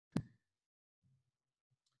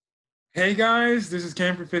Hey guys, this is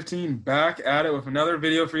Cam for 15 back at it with another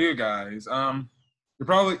video for you guys. You're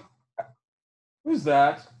probably who's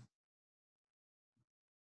that?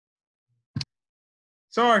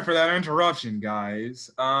 Sorry for that interruption, guys.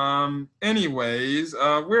 Weird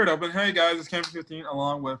open. Hey guys, it's Cam for 15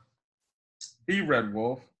 along with the Red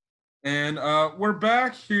Wolf, and we're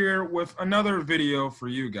back here with another video for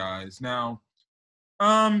you guys. Now,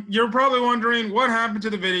 you're probably wondering what happened to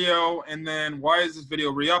the video, and then why is this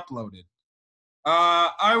video re-uploaded?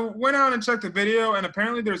 I went out and checked the video, and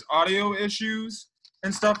apparently there's audio issues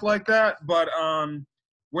and stuff like that. But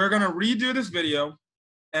we're gonna redo this video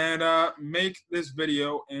and make this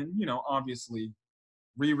video, and obviously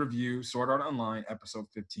re-review Sword Art Online episode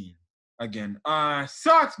 15 again.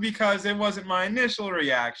 Sucks because it wasn't my initial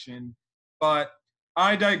reaction, but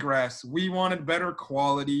I digress. We wanted better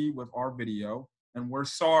quality with our video, and we're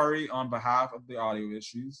sorry on behalf of the audio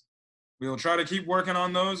issues. We will try to keep working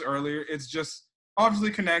on those earlier. It's just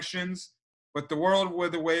obviously connections, but the world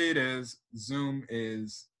with the way it is, Zoom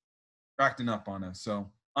is acting up on us.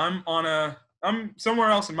 So I'm somewhere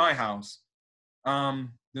else in my house.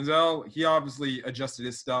 Denzel, he obviously adjusted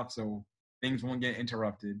his stuff so things won't get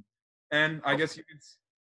interrupted. And I guess you could,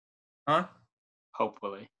 huh?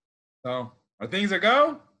 Hopefully. So are things a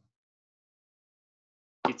go?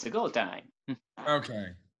 It's a go time. Okay.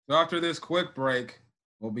 So after this quick break,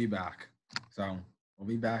 we'll be back. So we'll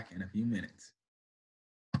be back in a few minutes.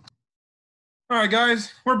 All right,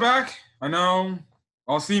 guys, we're back. I know.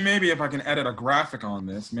 I'll see maybe if I can edit a graphic on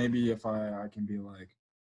this. Maybe if I can be like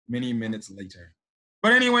many minutes later.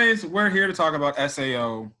 But anyways, we're here to talk about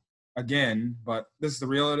SAO again, but this is the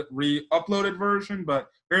re-uploaded version, but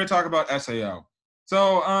we're here to talk about SAO.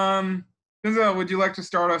 So, Denzel, would you like to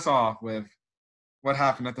start us off with what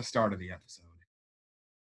happened at the start of the episode?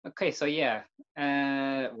 Okay, so yeah,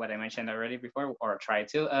 what I mentioned already before, or tried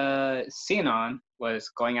to, Xenon was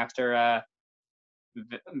going after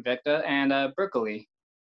Victor and Berkeley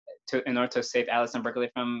in order to save Alice and Berkeley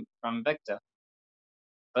from Victor.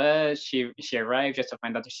 But she arrived just to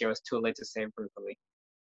find out that she was too late to save Berkeley.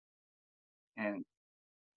 And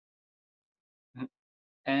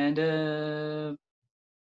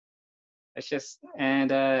it's just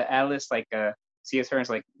Alice sees her and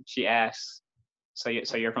like she asks, so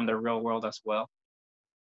you're from the real world as well?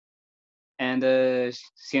 And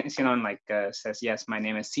Xenon says, yes, my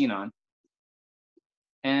name is Xenon.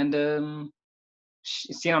 And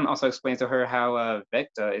Xenon also explains to her how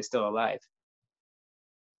Vecta is still alive.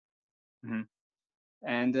 Mm-hmm.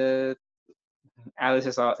 And Alice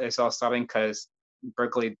is all sobbing because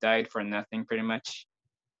Berkeley died for nothing, pretty much.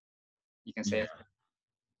 You can say yeah. it.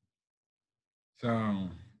 So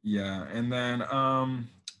yeah, and then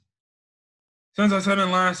since I said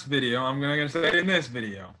in last video, I'm gonna say it in this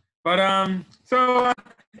video. But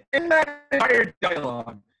in that entire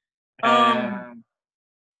dialogue, the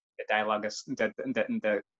dialogue is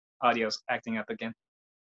the audio's acting up again.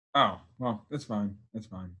 Oh well, that's fine. That's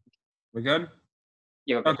fine. We good?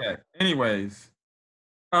 Yeah. Okay. Anyways,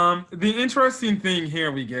 the interesting thing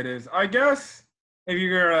here we get is, I guess, if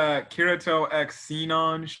you're a Kirito X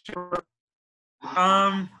Xenon, sure.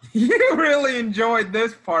 You really enjoyed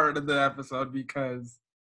this part of the episode because,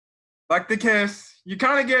 like the kiss, you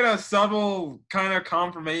kind of get a subtle kind of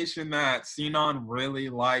confirmation that Xenon really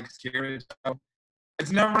likes Kirito.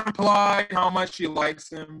 It's never implied how much she likes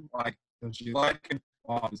him. Like, does she like him?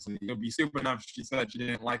 Obviously, it would be stupid enough if she said she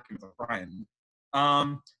didn't like him as a friend.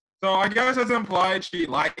 So I guess it's implied she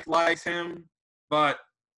likes him, but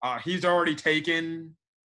he's already taken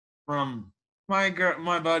from my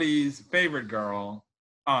buddy's favorite girl,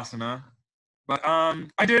 Asuna. But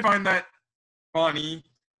I did find that funny,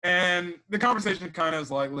 and the conversation kind of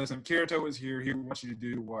is like, listen, Kirito is here. He wants you to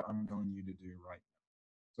do what I'm telling you to do right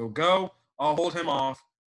now. So go. I'll hold him off,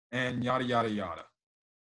 and yada yada yada.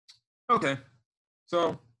 Okay.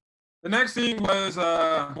 So the next scene was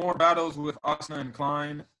more battles with Asuna and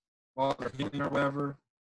Klein while they're healing or whatever.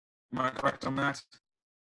 Am I correct on that?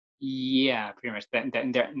 Yeah, pretty much.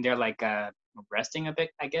 They're like resting a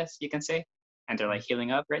bit, I guess you can say, and they're like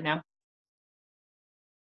healing up right now.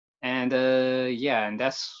 And yeah,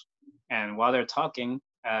 and while they're talking,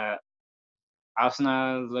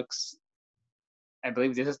 Asuna looks. I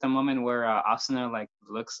believe this is the moment where Asuna like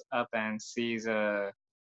looks up and sees a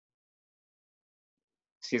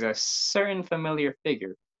certain familiar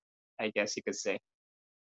figure, I guess you could say.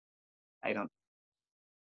 I don't.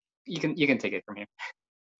 You can take it from here.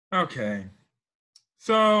 Okay.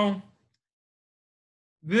 So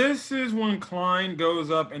this is when Klein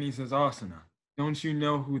goes up and he says, Asuna, don't you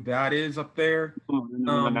know who that is up there?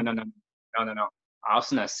 No.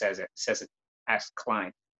 Asuna says it. Asks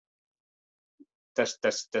Klein.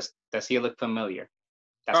 does he look familiar?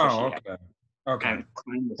 That's what Oh, she asked. okay. Okay. And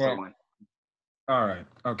Klein was the Well, one. all right.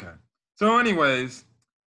 Okay. So, anyways,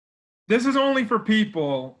 this is only for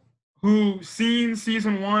people who seen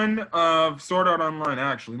season 1 of Sword Art Online.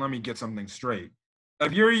 Actually, let me get something straight.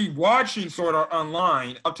 If you're watching Sword Art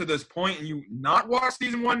Online up to this point and you not watch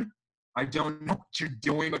season 1, I don't know what you're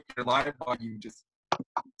doing with your life while you just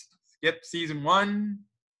skip season 1.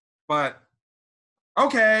 But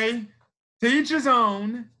okay, to each his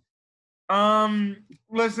own.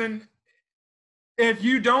 Listen, if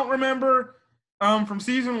you don't remember, from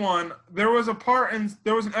season 1, there was an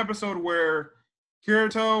episode where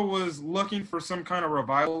Kirito was looking for some kind of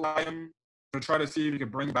revival item to try to see if he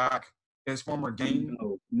could bring back his former game.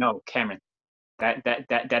 No, Cameron.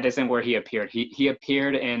 That isn't where he appeared. He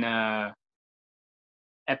appeared in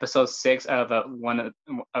episode 6 of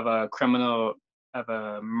a criminal of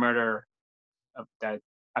a murder that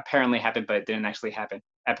apparently happened but didn't actually happen.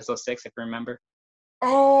 Episode 6, if you remember.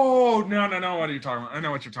 Oh, no. What are you talking about? I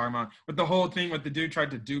know what you're talking about. But the whole thing with the dude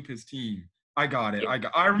tried to dupe his team. I got it. Yeah.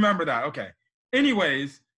 I remember that. Okay.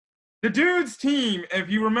 Anyways, the dude's team, if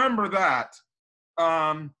you remember that,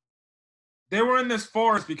 they were in this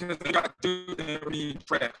forest because they got duped and they were being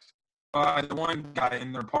tricked by the one guy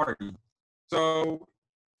in their party. So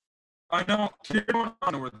I know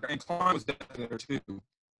Kieran was there and Klein was there too.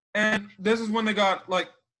 And this is when they got like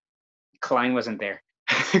Klein wasn't there.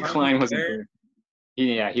 Klein wasn't there.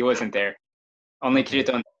 He wasn't there. Only okay.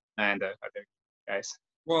 Kirito and the other guys.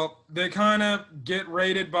 Well, they kind of get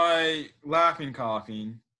raided by Laughing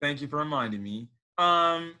Coughing. Thank you for reminding me.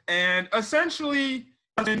 And essentially,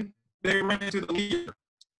 they ran into the leader.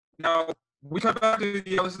 Now, we come back to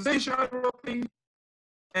the Alicization thing,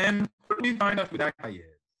 and we find out who that guy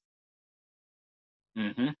is.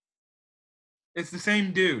 Mm-hmm. It's the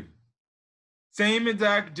same dude. Same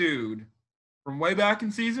exact dude from way back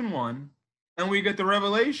in season 1. And we get the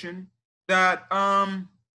revelation that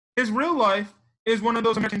his real life is one of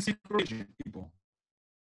those American secret agent people.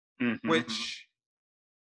 Mm-hmm. Which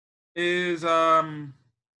is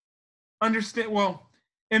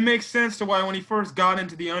it makes sense to why when he first got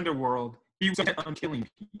into the underworld, he was bent on killing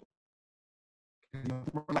people. And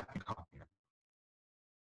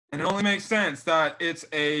it only makes sense that it's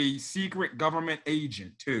a secret government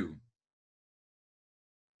agent too.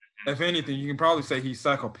 If anything, you can probably say he's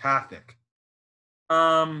psychopathic.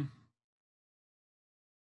 All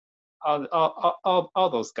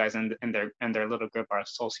those guys in their little group are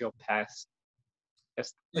sociopaths.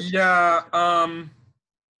 Yeah.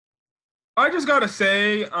 I just gotta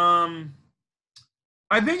say, I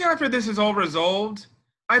think after this is all resolved,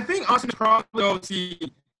 I think Austin is probably go see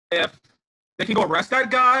if they can go arrest that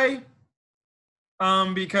guy.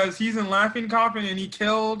 Because he's in Laughing Coffin and he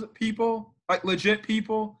killed people, like legit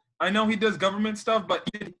people. I know he does government stuff, but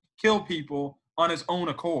he did kill people on his own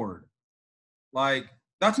accord. Like,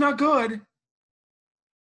 that's not good.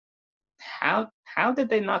 How did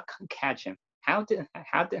they not catch him? How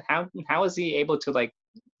is he able to like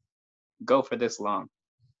go for this long?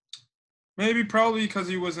 Maybe probably because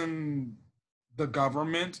he was in the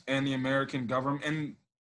government and the American government and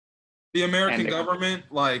the American government,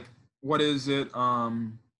 like, what is it?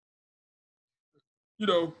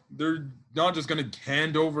 They're not just gonna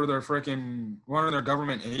hand over their freaking one of their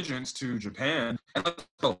government agents to Japan. And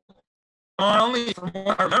only from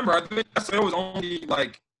what I remember, I think it was only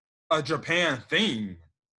like a Japan thing.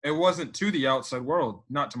 It wasn't to the outside world,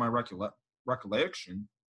 not to my recollection.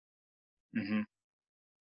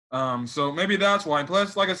 Mm-hmm. So maybe that's why.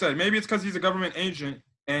 Plus, like I said, maybe it's because he's a government agent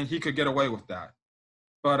and he could get away with that.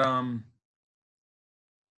 But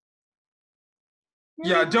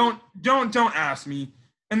yeah, don't ask me.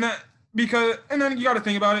 And then you got to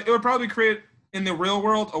think about it. It would probably create in the real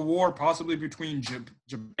world a war possibly between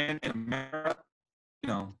Japan and America.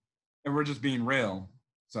 If we're just being real.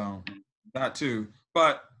 So that too.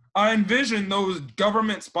 But I envision those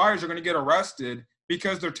government spies are going to get arrested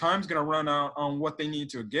because their time's going to run out on what they need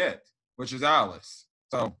to get, which is Alice.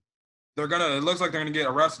 So it looks like they're going to get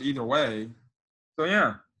arrested either way. So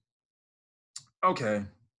yeah. Okay.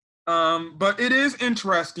 But it is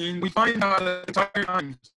interesting. We find out that the entire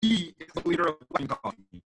time he is the leader of Laughing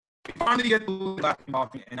Coffee. We finally get the Laughing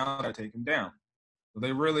Coffee, and now they take him down. So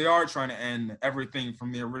they really are trying to end everything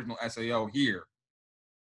from the original SAO here.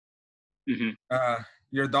 Mm-hmm.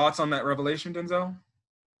 Your thoughts on that revelation, Denzel?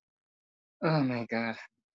 Oh my god.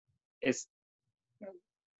 It's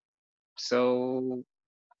so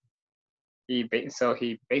he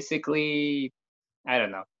basically, I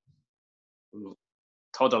don't know,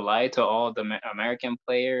 told a lie to all the American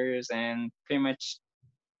players and pretty much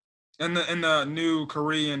And the new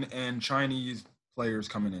Korean and Chinese players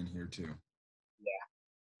coming in here too. Yeah.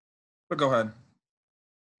 But go ahead.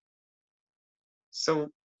 So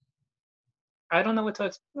I don't know what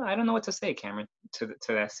to say, Cameron, to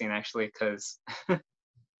that scene actually, because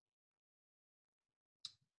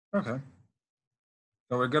Okay.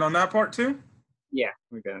 So we're good on that part too? yeah,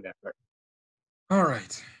 we're good on that part. All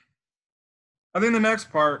right. I think the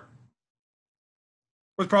next part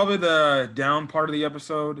was probably the down part of the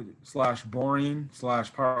episode / boring /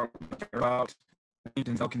 part I care about. I think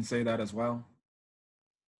Denzel can say that as well.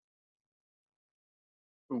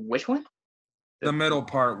 Which one? The middle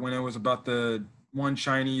part when it was about the one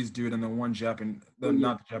Chinese dude and the one Japanese,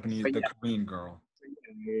 not the Japanese, So, the yeah. Korean girl.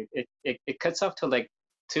 It cuts off to like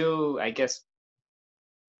two, I guess,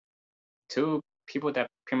 two people that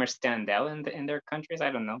pretty much stand out in their countries.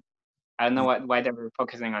 I don't know why they were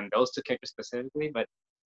focusing on those two characters specifically, but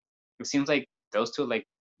it seems like those two, like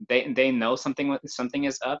they know something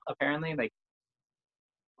is up apparently. Like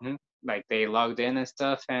they logged in and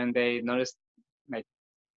stuff, and they noticed like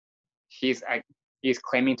he's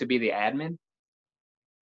claiming to be the admin,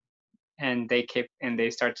 and they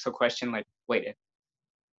start to question like, wait,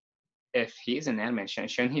 if he's an admin,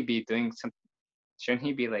 shouldn't he be doing something? Shouldn't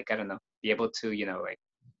he be like, I don't know, be able to like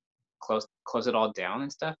close it all down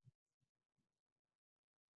and stuff?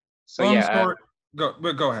 So Long yeah, story.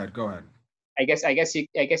 Go ahead. I guess you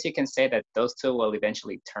can say that those two will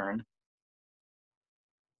eventually turn.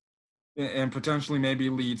 And potentially maybe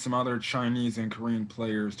lead some other Chinese and Korean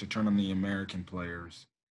players to turn on the American players,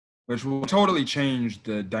 which will totally change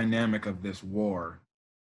the dynamic of this war.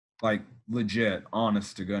 Like legit,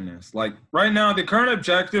 honest to goodness. Like right now, the current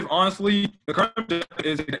objective, honestly,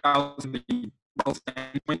 is to get out of the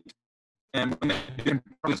standpoint, and when they can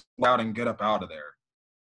just out and get up out of there.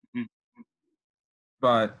 Mhm.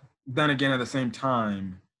 But then again, at the same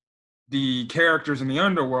time, the characters in the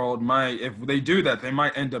underworld might, if they do that, they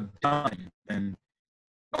might end up dying. And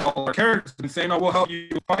all our characters and saying, "Oh, we'll help you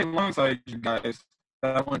fight alongside you guys."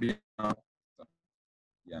 That wouldn't be enough. So,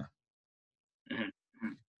 yeah.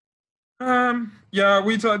 Yeah,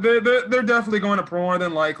 they're definitely going to more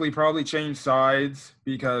than likely probably change sides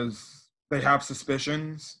because they have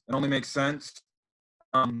suspicions. It only makes sense.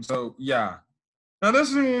 So yeah. Now this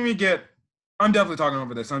is when we get. I'm definitely talking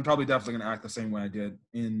over this. I'm probably definitely going to act the same way I did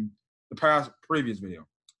in the previous video.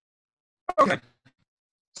 Okay.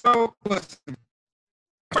 So listen.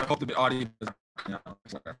 I hope the audio is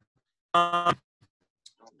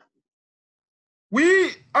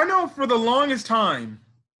I know for the longest time,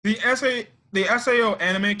 the SAO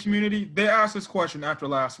anime community, they asked this question after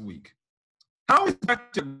last week. How is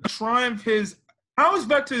Vector's,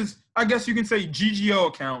 I guess you can say, GGO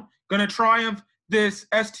account gonna triumph this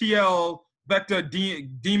STL Vector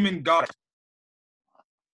demon god?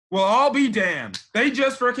 Well, I'll be damned. They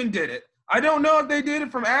just freaking did it. I don't know if they did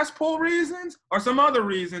it from ass pull reasons or some other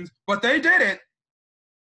reasons, but they did it.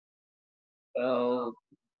 Well,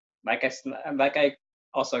 like I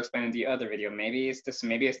also explained in the other video, maybe it's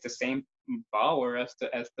the same power as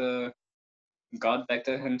the God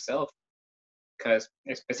Vector himself, because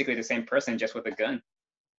it's basically the same person just with a gun.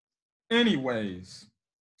 Anyways,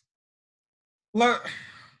 look,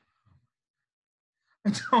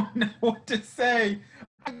 I don't know what to say.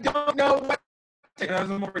 I don't know what to say.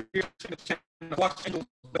 I'm over here watching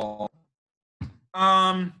ball.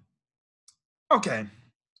 Okay.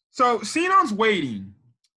 So Xenon's waiting,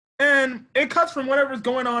 and it cuts from whatever's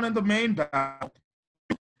going on in the main battle.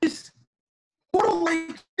 This totally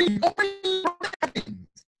the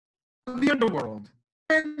underworld,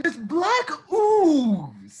 and this black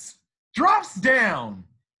ooze drops down.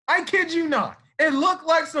 I kid you not. It looked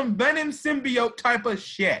like some Venom symbiote type of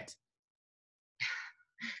shit.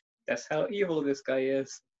 That's how evil this guy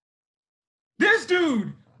is. This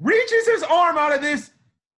dude reaches his arm out of this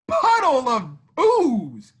puddle of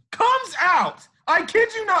ooze, comes out. I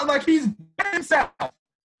kid you not, like he's himself.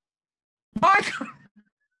 My God.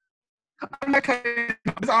 I'm not cutting.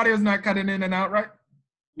 This audio's not cutting in and out, right?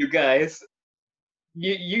 You guys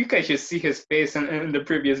should see his face in the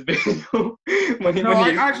previous video.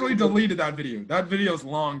 I actually deleted that video. That video's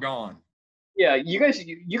long gone. Yeah, you guys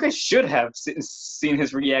should have seen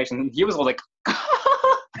his reaction. He was all like, all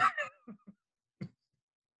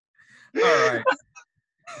right.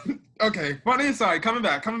 Okay, funny aside, coming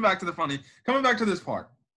back to the funny, coming back to this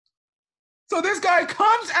part. So this guy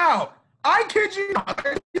comes out. I kid you not,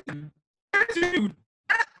 dude.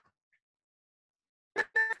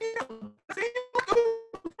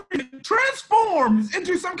 Transforms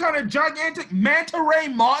into some kind of gigantic manta ray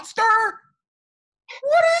monster.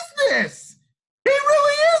 What is this? He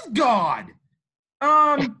really is God.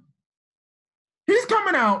 He's coming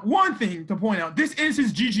point out one thing to point out. This is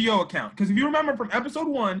his GGO account. Because if you remember from episode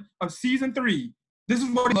 1 of season 3, this is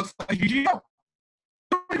what he looks like GGO.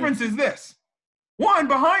 The difference is this. One,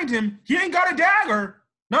 behind him, he ain't got a dagger.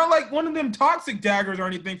 Not like one of them toxic daggers or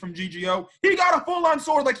anything from GGO. He got a full-on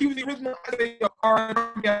sword like he was the original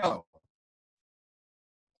yellow.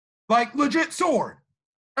 Like, legit sword.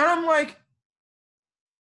 And I'm like,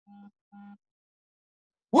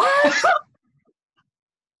 what?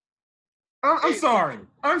 I'm sorry.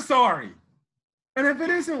 I'm sorry. And if it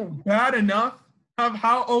isn't bad enough of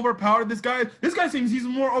how overpowered this guy seems he's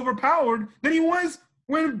more overpowered than he was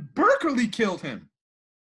when Berkeley killed him.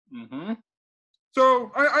 Mm-hmm.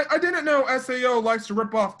 So I didn't know SAO likes to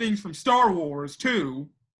rip off things from Star Wars too,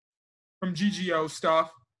 from GGO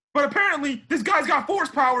stuff. But apparently this guy's got force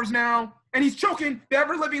powers now, and he's choking the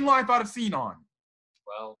ever-living life out of Xenon.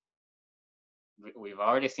 Well, we've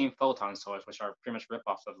already seen photon swords, which are pretty much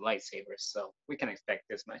rip-offs of lightsabers, so we can expect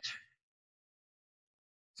this much.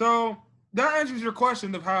 So that answers your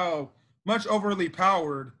question of how much overly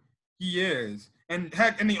powered he is. And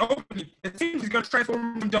heck, in the opening, it seems he's going to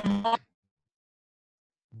transform him into demonic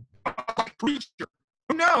creature.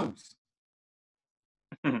 Who knows?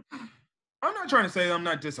 I'm not trying to say I'm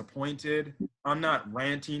not disappointed. I'm not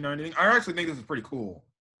ranting or anything. I actually think this is pretty cool.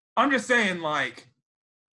 I'm just saying, like,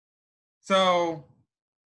 so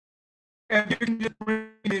if you can just bring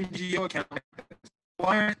in GO account,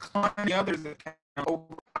 why aren't climbing the others account over?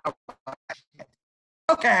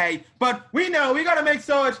 Okay, but we know we gotta make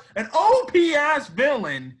such an OP-ass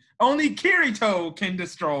villain only Kirito can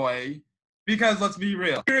destroy. Because let's be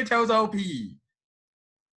real, Kirito's OP.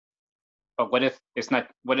 But what if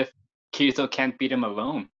Kirito can't beat him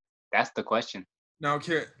alone? That's the question. No,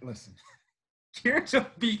 listen. Kirito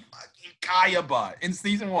beat fucking Kayaba in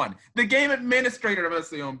season 1. The game administrator of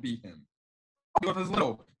SAO beat him. With his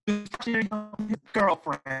little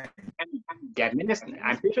girlfriend. I'm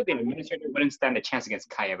pretty sure the administrator wouldn't stand a chance against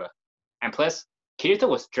Kayaba. And plus, Kirito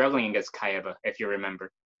was struggling against Kayaba, if you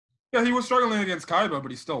remember. Yeah, he was struggling against Kaiba,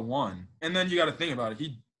 but he still won. And then you got to think about it.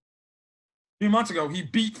 A few months ago, he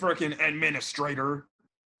beat frickin' Administrator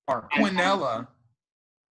or Quinella.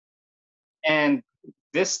 And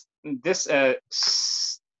this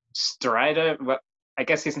Strider, well, I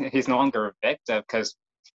guess he's no longer Vecta because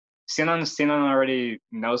Sinon already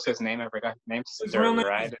knows his name. I forgot his name. His real name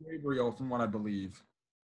is Gabriel, from what I believe.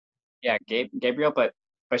 Yeah, Gabriel, but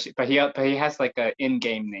he has like an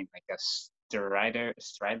in-game name, like a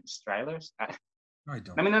Striders. I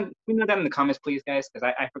don't. Let me know that in the comments, please, guys,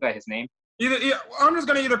 because I forgot his name. I'm just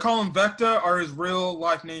gonna either call him Vecta or his real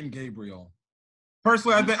life name Gabriel.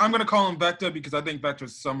 Personally, I think I'm gonna call him Vecta because I think Vecta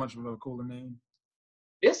is so much of a cooler name.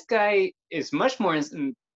 This guy is much more.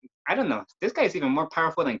 I don't know. This guy is even more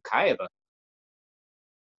powerful than Kaiba,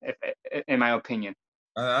 in my opinion.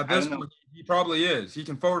 At this point, he probably is. He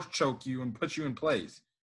can force choke you and put you in place.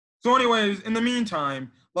 So anyways, in the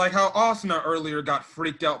meantime, like how Asuna earlier got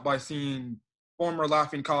freaked out by seeing former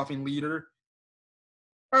Laughing Coughing leader.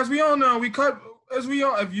 As we all know,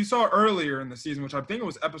 if you saw earlier in the season, which I think it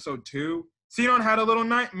was episode 2, Xenon had a little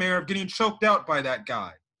nightmare of getting choked out by that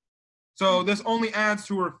guy. So this only adds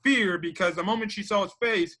to her fear because the moment she saw his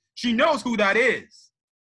face, she knows who that is.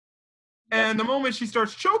 And the moment she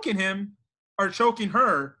starts choking him, or choking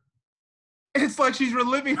her, it's like she's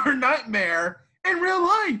reliving her nightmare in real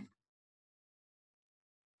life.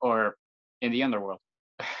 Or in the Underworld.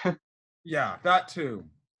 Yeah, that too.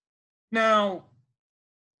 Now,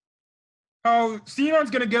 how Xenon's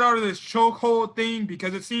going to get out of this chokehold thing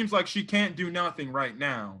because it seems like she can't do nothing right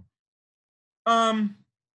now. I'm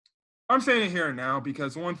saying it here and now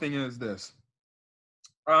because one thing is this.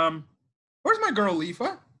 Where's my girl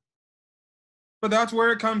Leafa? But that's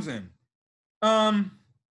where it comes in.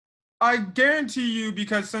 I guarantee you,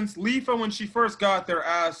 because since Leafa, when she first got there,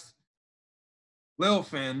 asked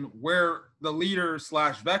Lilfin where the leader /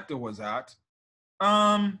 Vecta was at,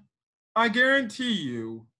 I guarantee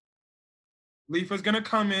you Leafa's gonna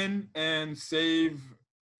come in and save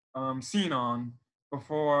Xenon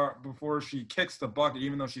before she kicks the bucket,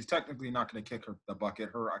 even though she's technically not gonna kick the bucket.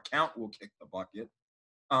 Her account will kick the bucket.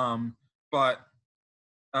 But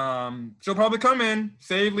she'll probably come in,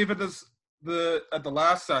 save Leafa at the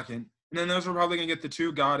last second, and then those are probably gonna get the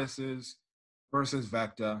 2 goddesses versus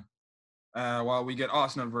Vecta, while we get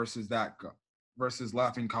Asuna versus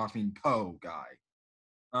Laughing Coughing Poe guy.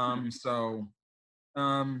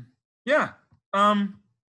 Yeah.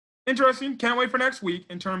 Interesting. Can't wait for next week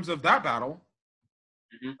in terms of that battle.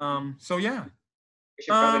 Mm-hmm. So yeah.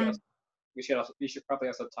 We should probably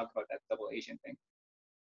also talk about that double Asian thing.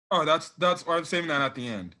 Oh, that's I'm saving that at the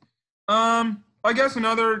end. I guess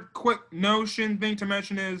another quick notion thing to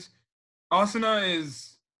mention is Asuna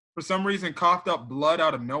is for some reason coughed up blood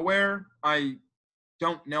out of nowhere. I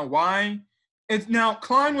don't know why. It's now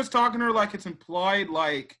Klein was talking to her like it's implied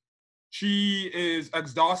like she is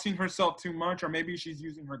exhausting herself too much, or maybe she's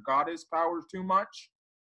using her goddess powers too much.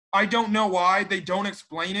 I don't know why. They don't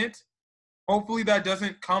explain it. Hopefully that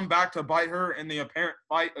doesn't come back to bite her in the apparent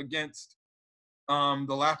fight against the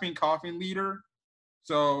laughing coughing leader.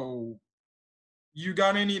 So you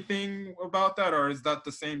got anything about that, or is that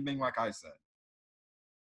the same thing like I said?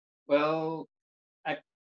 Well, I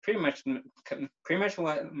pretty much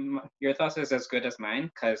what your thoughts is as good as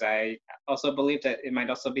mine, because I also believe that it might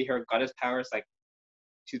also be her goddess powers, like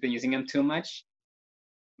she's been using them too much,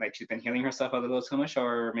 like she's been healing herself a little too much,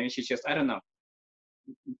 or maybe she's just, I don't know,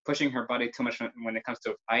 pushing her body too much when it comes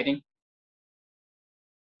to fighting.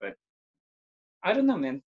 But I don't know,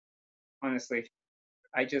 man. Honestly,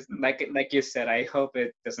 I just like you said, I hope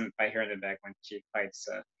it doesn't bite her in the back when she fights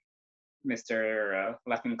Mr.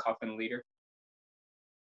 Laughing Coffin Leader.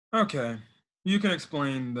 Okay. You can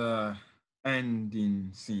explain the ending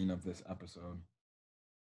scene of this episode.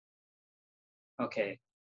 Okay,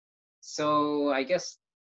 so I guess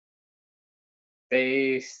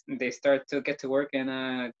they start to get to work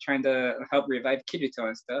and trying to help revive Kirito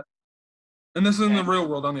and stuff. And this is in the And real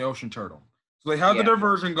world on the Ocean Turtle. So they have the yeah,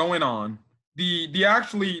 diversion going on. The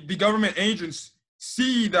government agents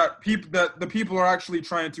see that the people are actually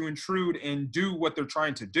trying to intrude and do what they're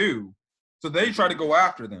trying to do. So they try to go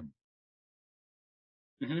after them.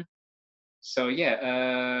 hmm so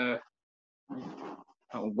yeah,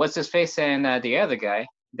 what's his face and the other guy?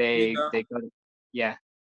 They Yeah. they go, yeah,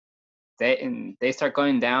 they start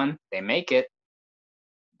going down. They make it.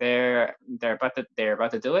 They're about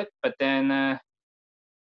to do it, but then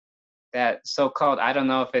that so-called, I don't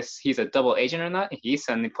know if he's a double agent or not. He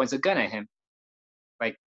suddenly points a gun at him,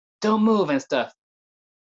 like don't move and stuff.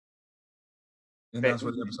 And But that's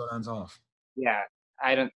where the episode ends off. yeah,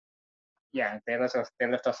 I don't. Yeah, they left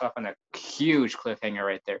us off on a huge cliffhanger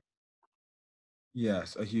right there.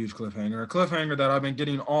 Yes, a huge cliffhanger. A cliffhanger that I've been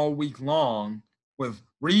getting all week long with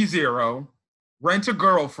ReZero, Rent a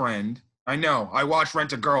Girlfriend. I know, I watched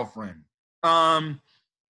Rent a Girlfriend.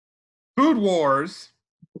 Food Wars,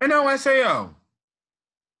 and now SAO.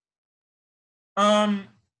 Um,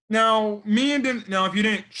 now if you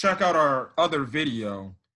didn't check out our other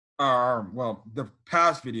video, the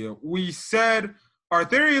past video, we said our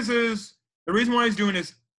theory is the reason why he's doing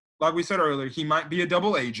this, like we said earlier, he might be a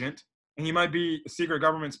double agent and he might be a secret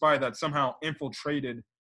government spy that somehow infiltrated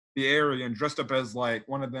the area and dressed up as like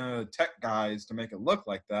one of the tech guys to make it look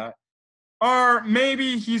like that. Or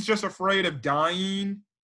maybe he's just afraid of dying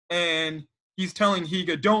and he's telling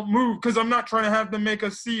Higa, don't move because I'm not trying to have them make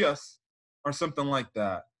us see us or something like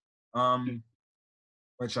that.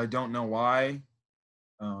 Which I don't know why.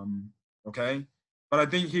 Okay. But I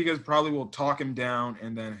think Higa probably will talk him down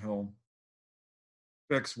and then he'll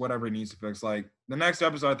fix whatever he needs to fix. Like the next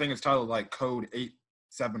episode, I think it's titled like Code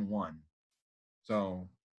 871. So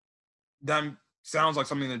that sounds like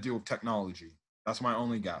something to do with technology. That's my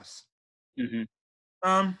only guess.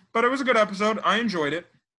 Mm-hmm. But it was a good episode. I enjoyed it.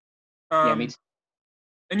 Yeah, me too.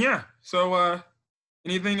 And yeah, so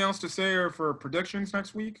anything else to say or for predictions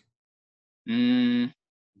next week?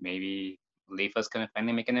 Maybe Leafa's gonna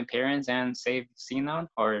finally make an appearance and save Xenon,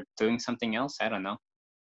 or doing something else. I don't know.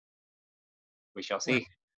 We shall see.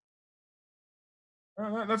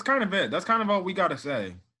 That's kind of it. That's kind of all we got to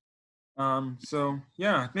say. So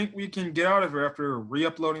yeah, I think we can get out of here after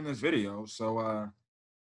re-uploading this video. So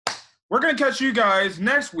we're gonna catch you guys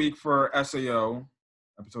next week for SAO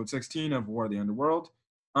episode 16 of War of the Underworld.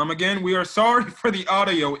 Again, we are sorry for the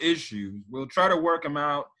audio issues. We'll try to work them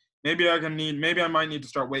out. Maybe I might need to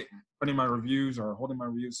start putting my reviews or holding my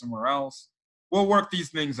reviews somewhere else. We'll work these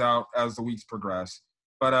things out as the weeks progress.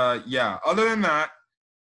 But yeah, other than that,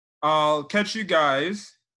 I'll catch you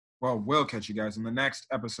guys. Well, we'll catch you guys in the next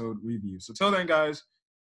episode review. So till then, guys,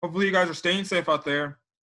 hopefully you guys are staying safe out there.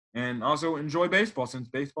 And also enjoy baseball since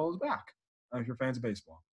baseball is back. If you're fans of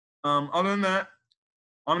baseball. Other than that,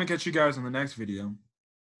 I'm gonna catch you guys in the next video.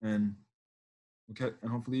 And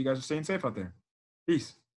hopefully you guys are staying safe out there.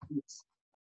 Peace.